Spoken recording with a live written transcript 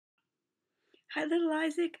Hi, little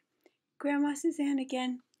Isaac. Grandma Suzanne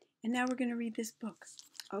again. And now we're going to read this book.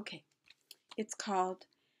 Okay. It's called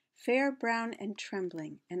Fair, Brown, and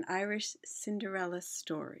Trembling, an Irish Cinderella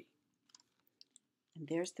Story. And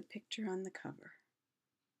there's the picture on the cover.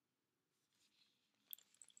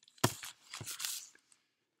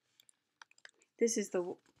 This is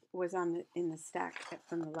was in the stack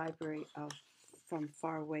from the library of From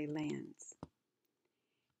Faraway Lands.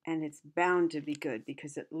 And it's bound to be good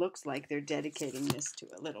because it looks like they're dedicating this to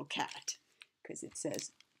a little cat. Because it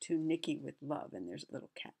says, "To Nicky with love," and there's a little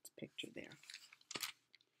cat's picture there.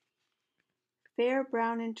 Fair,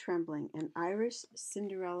 Brown, and Trembling, an Irish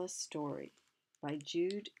Cinderella Story by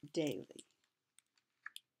Jude Daly.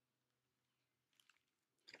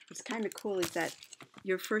 What's kind of cool is that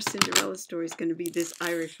your first Cinderella story is going to be this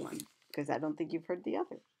Irish one, because I don't think you've heard the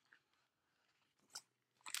other.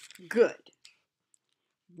 Good.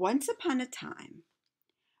 Once upon a time,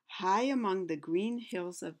 high among the green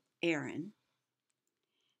hills of Erin,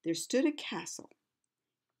 there stood a castle.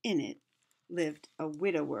 In it lived a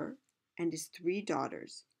widower and his 3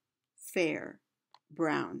 daughters, Fair,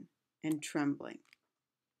 Brown, and Trembling.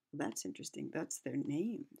 Well, that's interesting. That's their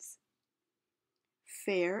names.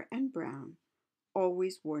 Fair and Brown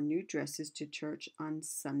always wore new dresses to church on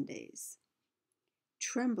Sundays.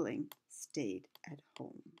 Trembling stayed at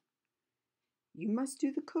home. "You must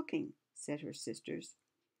do the cooking," said her sisters.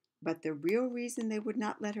 But the real reason they would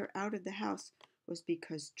not let her out of the house was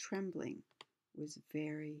because Trembling was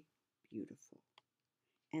very beautiful,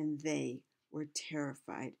 and they were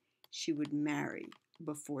terrified she would marry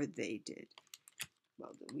before they did.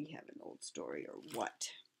 Well, do we have an old story or what?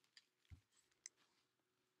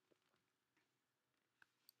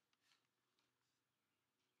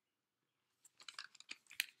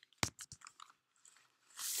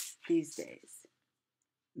 These days,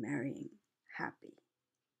 marrying happy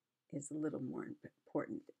is a little more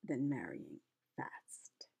important than marrying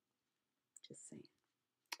fast. Just saying.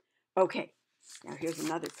 Okay, now here's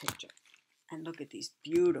another picture. And look at these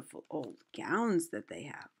beautiful old gowns that they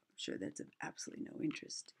have. I'm sure that's of absolutely no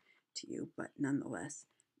interest to you, but nonetheless,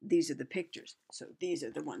 these are the pictures. So these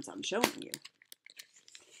are the ones I'm showing you.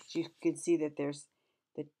 You can see that there's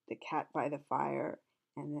the cat by the fire,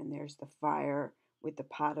 and then there's the fire with the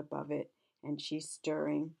pot above it, and she's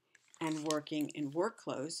stirring and working in work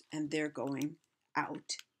clothes, and they're going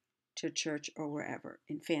out to church or wherever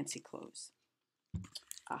in fancy clothes.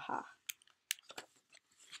 Aha.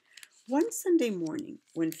 One Sunday morning,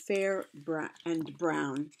 when Fair and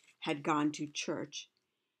Brown had gone to church,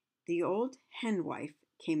 the old henwife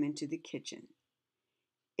came into the kitchen.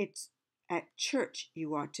 "It's at church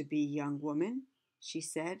you ought to be, young woman," she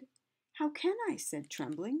said. "How can I?" said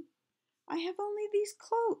Trembling. "I have only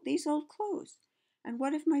these old clothes, and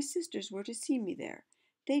what if my sisters were to see me there?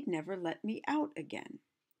 They'd never let me out again."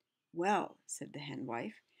 "Well," said the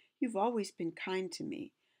henwife, "you've always been kind to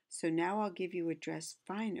me, so now I'll give you a dress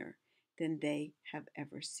finer than they have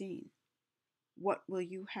ever seen. What will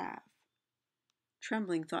you have?"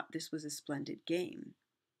 Trembling thought this was a splendid game.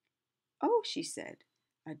 "Oh," she said,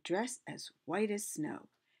 "a dress as white as snow,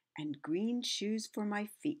 and green shoes for my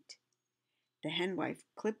feet." The henwife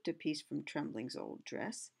clipped a piece from Trembling's old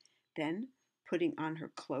dress. Then, putting on her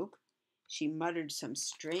cloak, she muttered some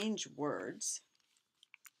strange words.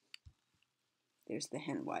 There's the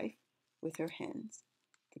henwife with her hens,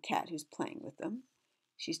 the cat who's playing with them.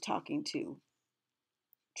 She's talking to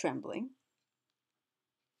Trembling,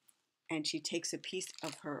 and she takes a piece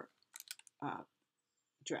of her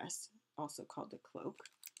dress, also called a cloak,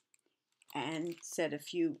 and said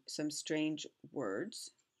some strange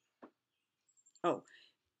words. Oh,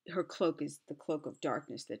 her cloak is the cloak of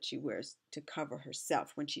darkness that she wears to cover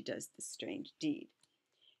herself when she does this strange deed.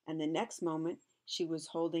 And the next moment, she was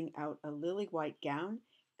holding out a lily white gown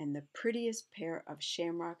and the prettiest pair of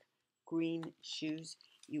shamrock green shoes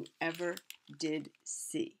you ever did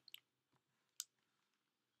see.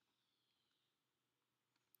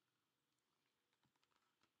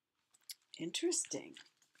 Interesting.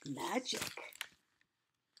 Magic.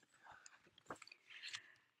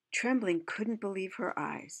 Trembling couldn't believe her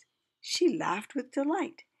eyes. She laughed with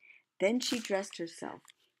delight. Then she dressed herself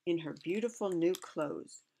in her beautiful new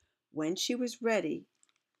clothes. When she was ready,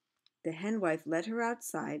 the henwife led her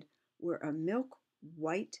outside where a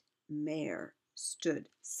milk-white mare stood,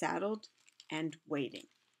 saddled and waiting.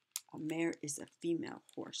 A mare is a female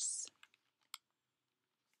horse.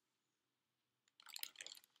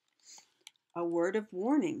 "A word of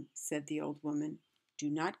warning," said the old woman.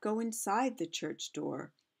 "Do not go inside the church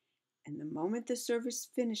door, and the moment the service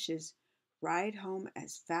finishes, ride home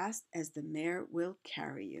as fast as the mare will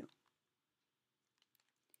carry you."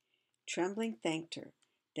 Trembling thanked her.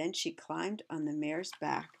 Then she climbed on the mare's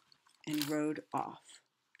back and rode off.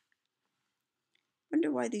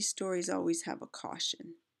 Wonder why these stories always have a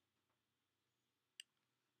caution.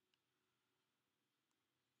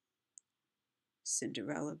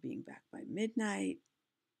 Cinderella being back by midnight,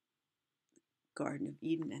 Garden of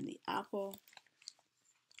Eden and the apple.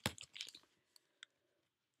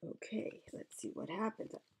 Okay, let's see what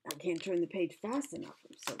happens. I can't turn the page fast enough.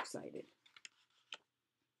 I'm so excited.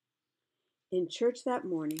 In church that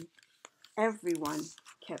morning, everyone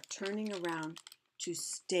kept turning around to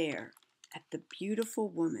stare at the beautiful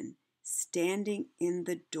woman standing in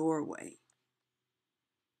the doorway.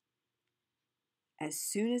 As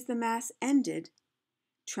soon as the Mass ended,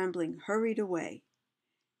 Trembling hurried away.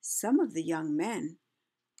 Some of the young men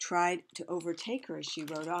tried to overtake her as she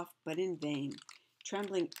rode off, but in vain.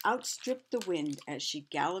 Trembling outstripped the wind as she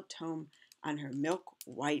galloped home on her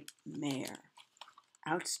milk-white mare.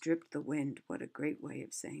 Outstripped the wind. What a great way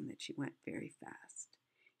of saying that she went very fast.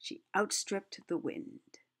 She outstripped the wind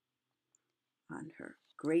on her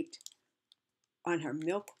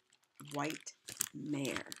milk-white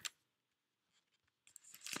mare.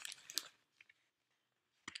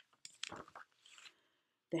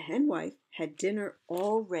 The henwife had dinner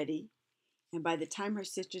all ready, and by the time her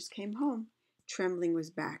sisters came home, Trembling was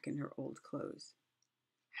back in her old clothes.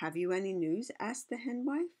 "Have you any news?" asked the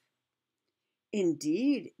henwife.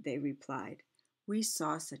 "Indeed," they replied. "We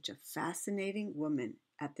saw such a fascinating woman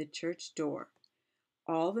at the church door.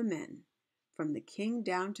 All the men, from the king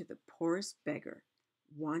down to the poorest beggar,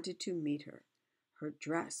 wanted to meet her. Her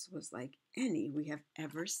dress was like any we have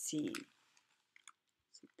ever seen."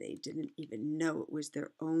 So they didn't even know it was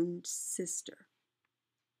their own sister.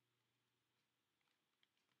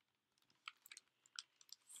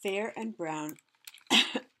 Fair and Brown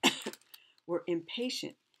were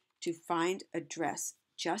impatient to find a dress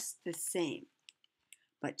just the same,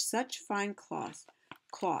 but such fine cloth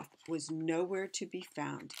was nowhere to be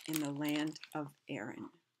found in the land of Aaron.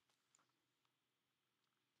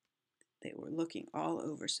 They were looking all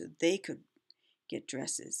over so they could get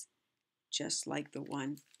dresses just like the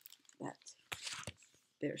one that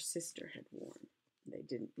their sister had worn. They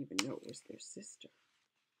didn't even know it was their sister.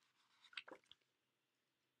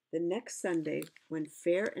 The next Sunday, when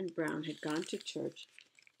Fair and Brown had gone to church,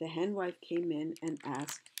 the henwife came in and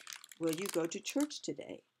asked, "Will you go to church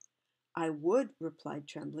today?" "I would," replied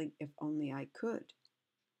Trembling, "if only I could."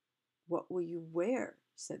 "What will you wear?"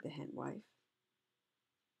 said the henwife.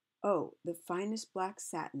 "Oh, the finest black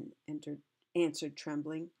satin," answered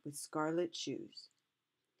Trembling, "with scarlet shoes."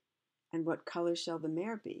 "And what color shall the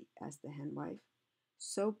mare be?" asked the henwife.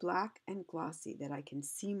 "So black and glossy that I can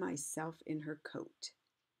see myself in her coat,"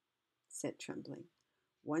 said Trembling.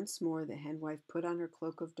 Once more the henwife put on her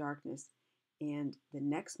cloak of darkness, and the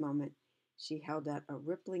next moment she held out a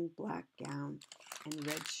rippling black gown and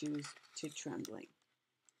red shoes to Trembling.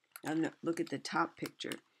 Now look at the top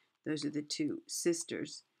picture. Those are the two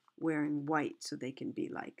sisters wearing white so they can be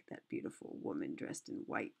like that beautiful woman dressed in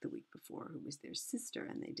white the week before who was their sister,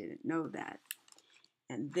 and they didn't know that.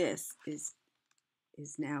 And this is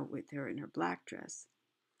now with her in her black dress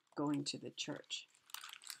going to the church.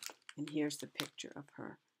 And here's the picture of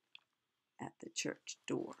her at the church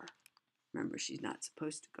door. Remember, she's not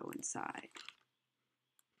supposed to go inside.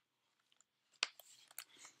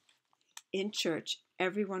 In church,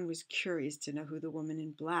 everyone was curious to know who the woman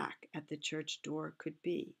in black at the church door could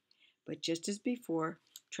be. But just as before,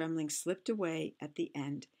 Trembling slipped away at the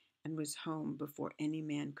end and was home before any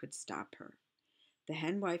man could stop her. The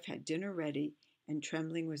henwife had dinner ready, and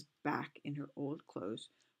Trembling was back in her old clothes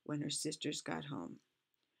when her sisters got home.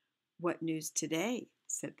 "What news today?"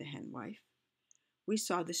 said the henwife. "We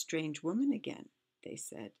saw the strange woman again," they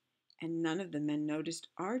said, "and none of the men noticed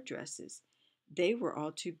our dresses. They were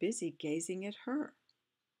all too busy gazing at her."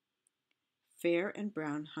 Fair and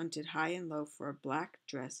Brown hunted high and low for a black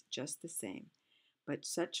dress just the same, but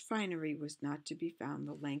such finery was not to be found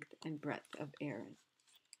the length and breadth of Aaron.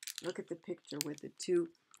 Look at the picture with the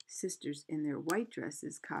two sisters in their white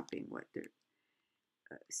dresses copying what their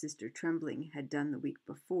sister Trembling had done the week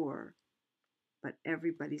before, but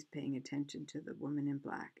everybody's paying attention to the woman in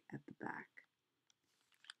black at the back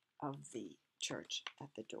of the church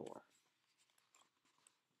at the door.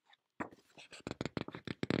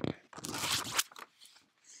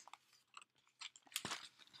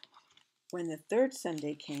 When the third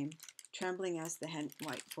Sunday came, Trembling asked the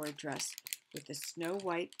henwife for a dress with a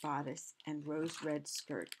snow-white bodice and rose-red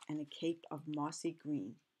skirt and a cape of mossy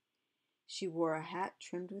green. She wore a hat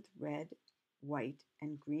trimmed with red, white,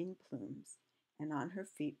 and green plumes, and on her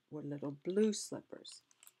feet were little blue slippers.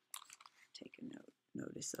 Take a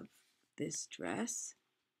notice of this dress,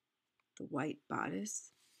 the white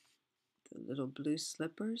bodice, the little blue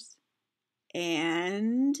slippers,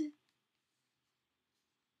 and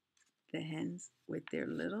the hens with their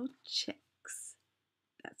little chicks.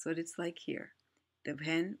 That's what it's like here. The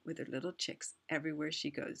hen with her little chicks, everywhere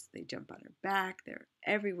she goes. They jump on her back. They're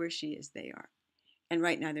everywhere she is, they are. And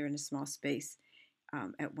right now they're in a small space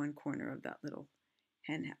at one corner of that little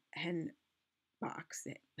hen box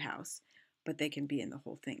house, but they can be in the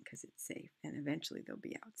whole thing because it's safe, and eventually they'll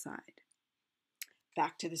be outside.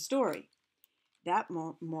 Back to the story. That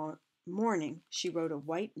morning, she rode a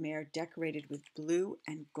white mare decorated with blue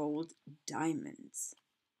and gold diamonds.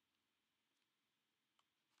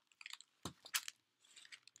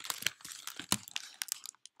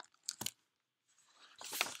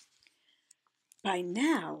 By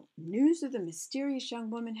now, news of the mysterious young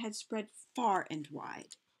woman had spread far and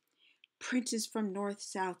wide. Princes from north,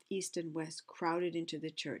 south, east, and west crowded into the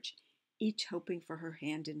church, each hoping for her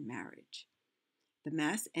hand in marriage. The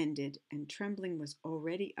mass ended, and Trembling was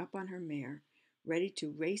already up on her mare, ready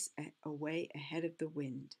to race away ahead of the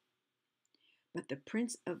wind. But the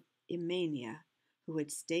Prince of Emania, who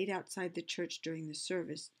had stayed outside the church during the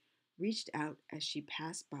service, reached out as she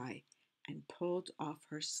passed by and pulled off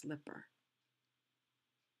her slipper.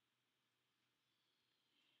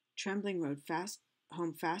 Trembling rode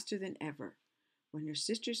home faster than ever. When her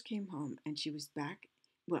sisters came home, she was back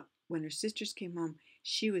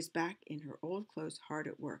in her old clothes, hard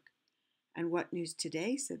at work. "And what news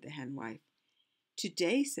today?" said the hen wife.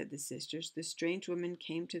 "Today," said the sisters, "the strange woman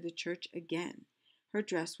came to the church again. Her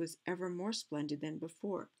dress was ever more splendid than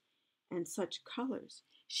before, and such colors.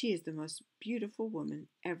 She is the most beautiful woman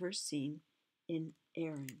ever seen in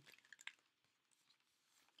Erin."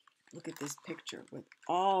 Look at this picture with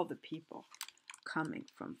all the people coming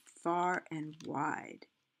from far and wide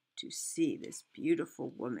to see this beautiful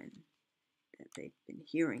woman that they've been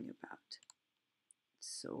hearing about.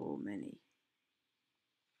 So many.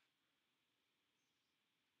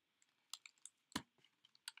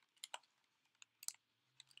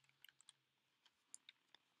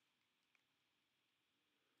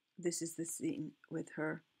 This is the scene with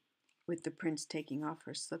the prince taking off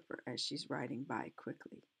her slipper as she's riding by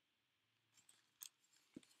quickly.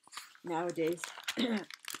 Nowadays,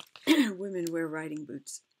 women wear riding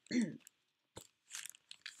boots.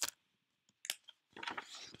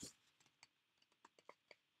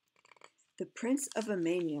 The Prince of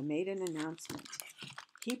Emania made an announcement.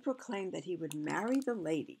 He proclaimed that he would marry the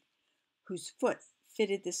lady whose foot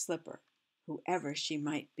fitted the slipper, whoever she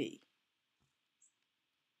might be.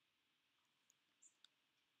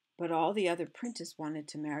 But all the other princes wanted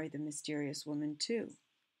to marry the mysterious woman too.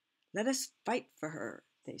 "Let us fight for her,"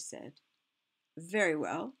 they said. "Very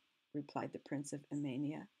well," replied the Prince of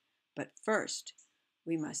Emania, "but first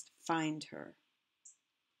we must find her."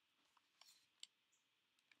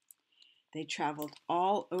 They traveled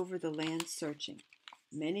all over the land searching.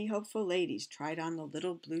 Many hopeful ladies tried on the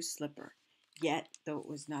little blue slipper, yet, though it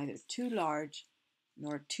was neither too large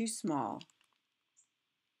nor too small,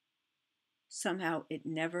 somehow it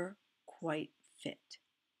never quite fit.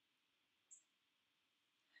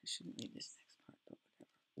 I shouldn't read this next part, but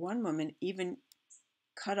whatever. One woman even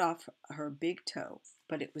cut off her big toe,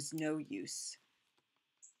 but it was no use.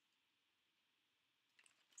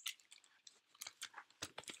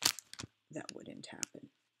 That wouldn't happen.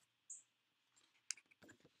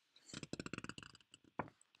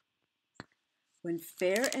 When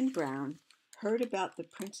Fair and Brown heard about the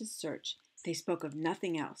prince's search, they spoke of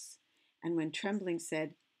nothing else. And when Trembling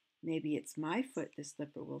said, "Maybe it's my foot the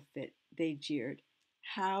slipper will fit," they jeered,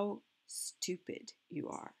 "How stupid you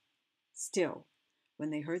are." Still, when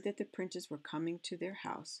they heard that the princes were coming to their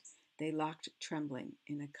house, they locked Trembling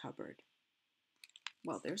in a cupboard.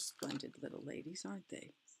 Well, they're splendid little ladies, aren't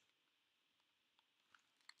they?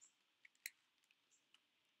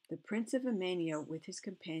 The Prince of Emania with his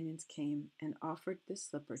companions came and offered the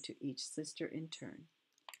slipper to each sister in turn.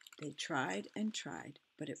 They tried and tried,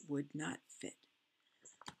 but it would not fit.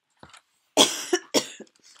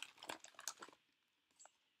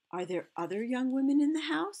 "Are there other young women in the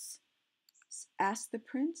house?" asked the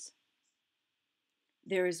prince.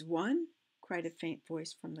 "There is one," cried a faint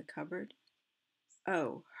voice from the cupboard.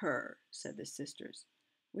 "Oh, her," said the sisters.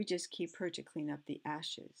 "We just keep her to clean up the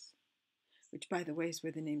ashes." Which, by the way, is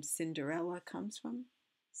where the name Cinderella comes from.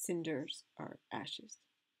 Cinders are ashes.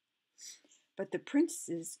 But the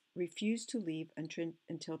princes refused to leave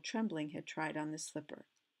until Trembling had tried on the slipper.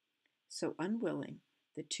 So unwilling,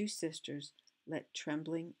 the two sisters let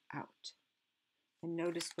Trembling out. And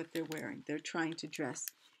notice what they're wearing. They're trying to dress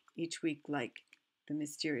each week like the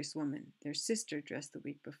mysterious woman, their sister dressed the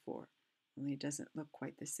week before, only it doesn't look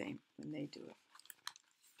quite the same when they do it.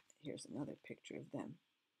 Here's another picture of them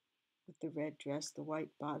with the red dress, the white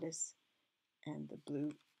bodice, and the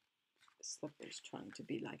blue slippers, trying to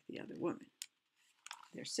be like the other woman,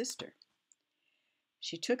 their sister.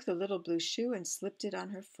 She took the little blue shoe and slipped it on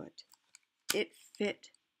her foot. It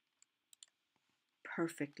fit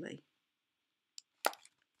perfectly.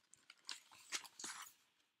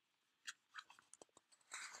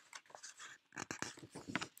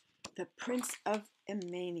 The Prince of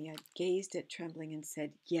Emania gazed at Trembling and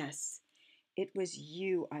said, "Yes, it was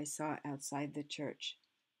you I saw outside the church."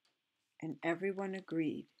 And everyone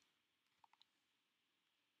agreed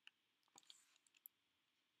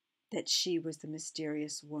that she was the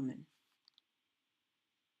mysterious woman.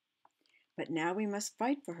 "But now we must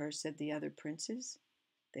fight for her," said the other princes.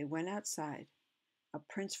 They went outside. A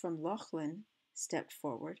prince from Lochlin stepped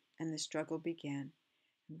forward, and the struggle began.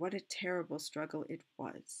 And what a terrible struggle it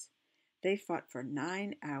was. They fought for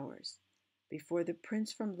 9 hours before the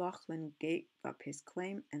prince from Lochlin gave up his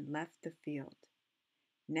claim and left the field.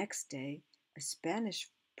 Next day, a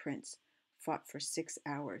Spanish prince fought for 6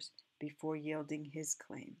 hours before yielding his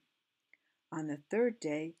claim. On the third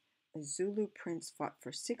day, a Zulu prince fought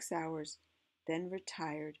for 6 hours, then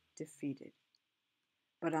retired defeated.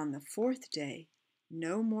 But on the fourth day,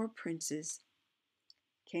 no more princes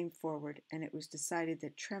came forward, and it was decided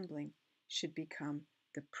that Trembling should become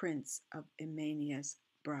the Prince of Emania's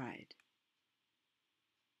bride.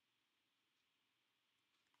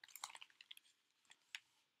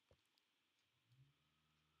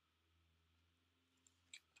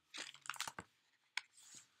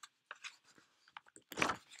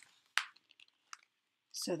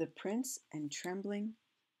 So the prince and Trembling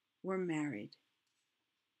were married.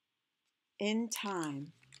 In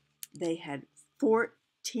time, they had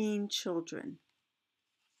 14 children,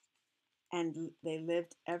 and they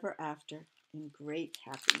lived ever after in great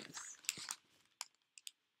happiness.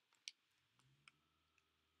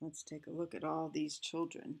 Let's take a look at all these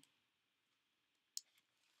children.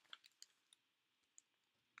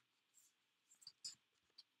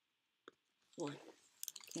 Boy,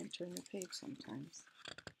 can't turn the page sometimes.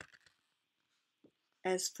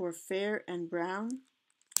 As for Fair and Brown,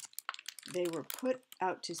 they were put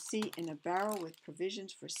out to sea in a barrel with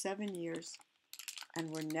provisions for 7 years and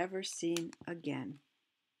were never seen again.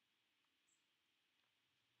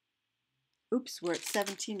 Oops, we're at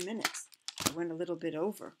 17 minutes. I went a little bit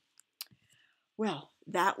over. Well,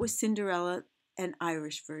 that was Cinderella, an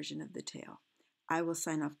Irish version of the tale. I will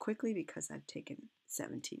sign off quickly because I've taken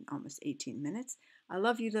 17, almost 18 minutes. I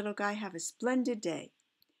love you, little guy. Have a splendid day.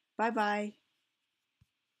 Bye-bye.